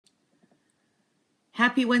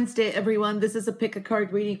Happy Wednesday, everyone. This is a pick a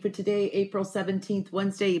card reading for today, April 17th,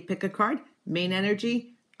 Wednesday. You pick a card, main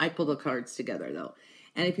energy. I pull the cards together, though.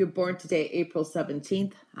 And if you're born today, April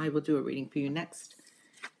 17th, I will do a reading for you next.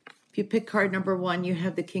 If you pick card number 1, you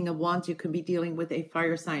have the King of Wands. You can be dealing with a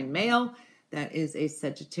fire sign male. That is a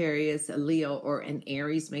Sagittarius, a Leo, or an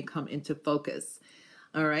Aries may come into focus.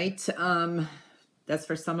 All right. That's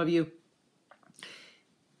for some of you.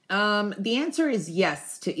 The answer is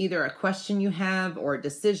yes to either a question you have or a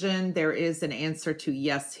decision. There is an answer to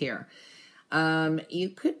yes here. You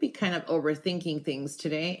could be kind of overthinking things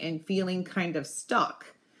today and feeling kind of stuck,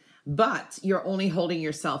 but you're only holding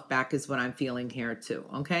yourself back is what I'm feeling here too,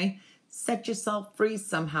 okay? Set yourself free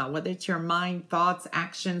somehow, whether it's your mind, thoughts,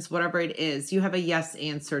 actions, whatever it is. You have a yes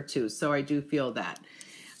answer too, so I do feel that.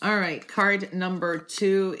 All right, card number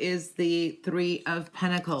 2 is the Three of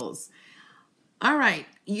Pentacles. All right,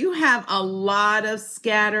 you have a lot of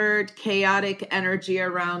scattered, chaotic energy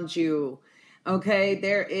around you. Okay,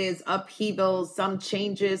 there is upheaval, some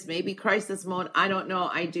changes, maybe crisis mode. I don't know.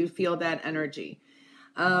 I do feel that energy.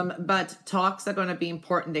 But talks are going to be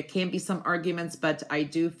important. There can be some arguments, but I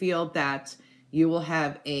do feel that you will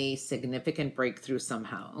have a significant breakthrough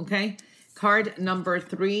somehow. Okay, card number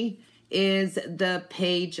 3 is the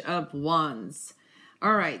Page of Wands.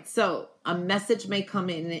 All right, so a message may come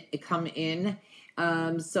in.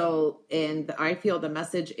 And I feel the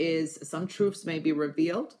message is some truths may be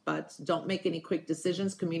revealed, but don't make any quick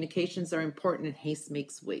decisions. Communications are important and haste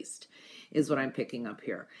makes waste is what I'm picking up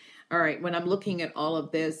here. All right, when I'm looking at all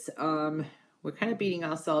of this, we're kind of beating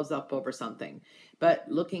ourselves up over something, but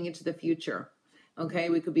looking into the future. Okay,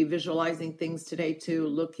 we could be visualizing things today too,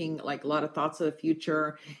 looking like a lot of thoughts of the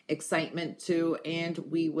future, excitement too, and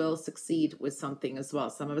we will succeed with something as well.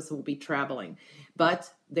 Some of us will be traveling,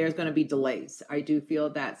 but there's going to be delays. I do feel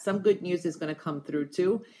that some good news is going to come through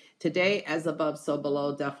too. Today, as above, so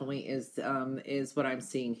below definitely is what I'm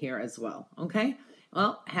seeing here as well. Okay,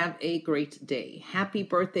 well, have a great day. Happy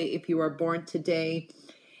birthday if you are born today.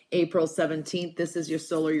 April 17th, this is your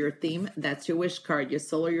solar year theme. That's your wish card. Your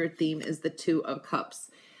solar year theme is the Two of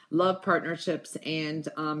Cups. Love, partnerships, and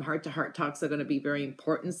heart-to-heart talks are going to be very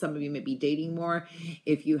important. Some of you may be dating more.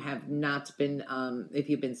 If you have not been, if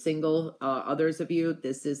you've been single, others of you,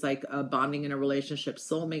 this is like bonding in a relationship.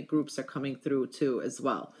 Soulmate groups are coming through too as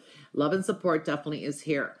well. Love and support definitely is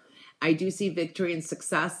here. I do see victory and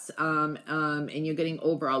success, and you're getting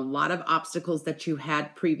over a lot of obstacles that you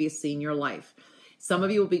had previously in your life. Some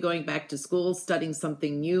of you will be going back to school, studying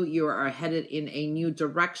something new. You are headed in a new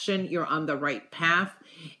direction. You're on the right path.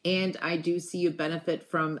 And I do see you benefit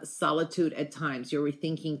from solitude at times. You're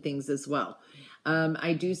rethinking things as well.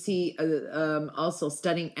 I do see also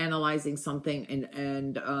studying, analyzing something,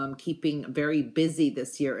 and keeping very busy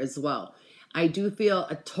this year as well. I do feel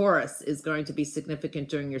a Taurus is going to be significant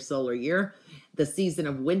during your solar year. The season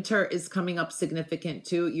of winter is coming up significant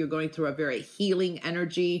too. You're going through a very healing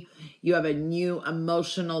energy. You have a new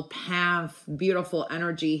emotional path, beautiful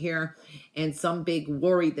energy here, and some big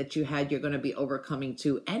worry that you had, you're going to be overcoming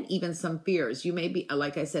too, and even some fears. You may be,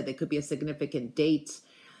 like I said, there could be a significant date,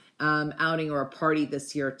 outing or a party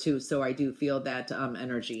this year too. So I do feel that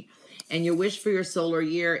energy. And your wish for your solar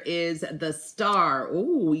year is the Star.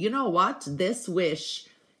 Oh, you know what? This wish,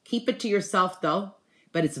 keep it to yourself though,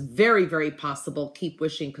 but it's very, very possible. Keep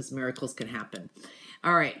wishing because miracles can happen.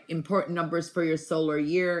 All right. Important numbers for your solar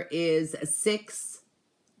year is 6,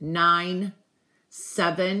 9,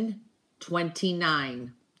 7,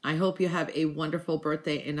 29. I hope you have a wonderful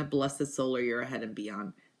birthday and a blessed solar year ahead and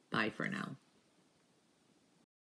beyond. Bye for now.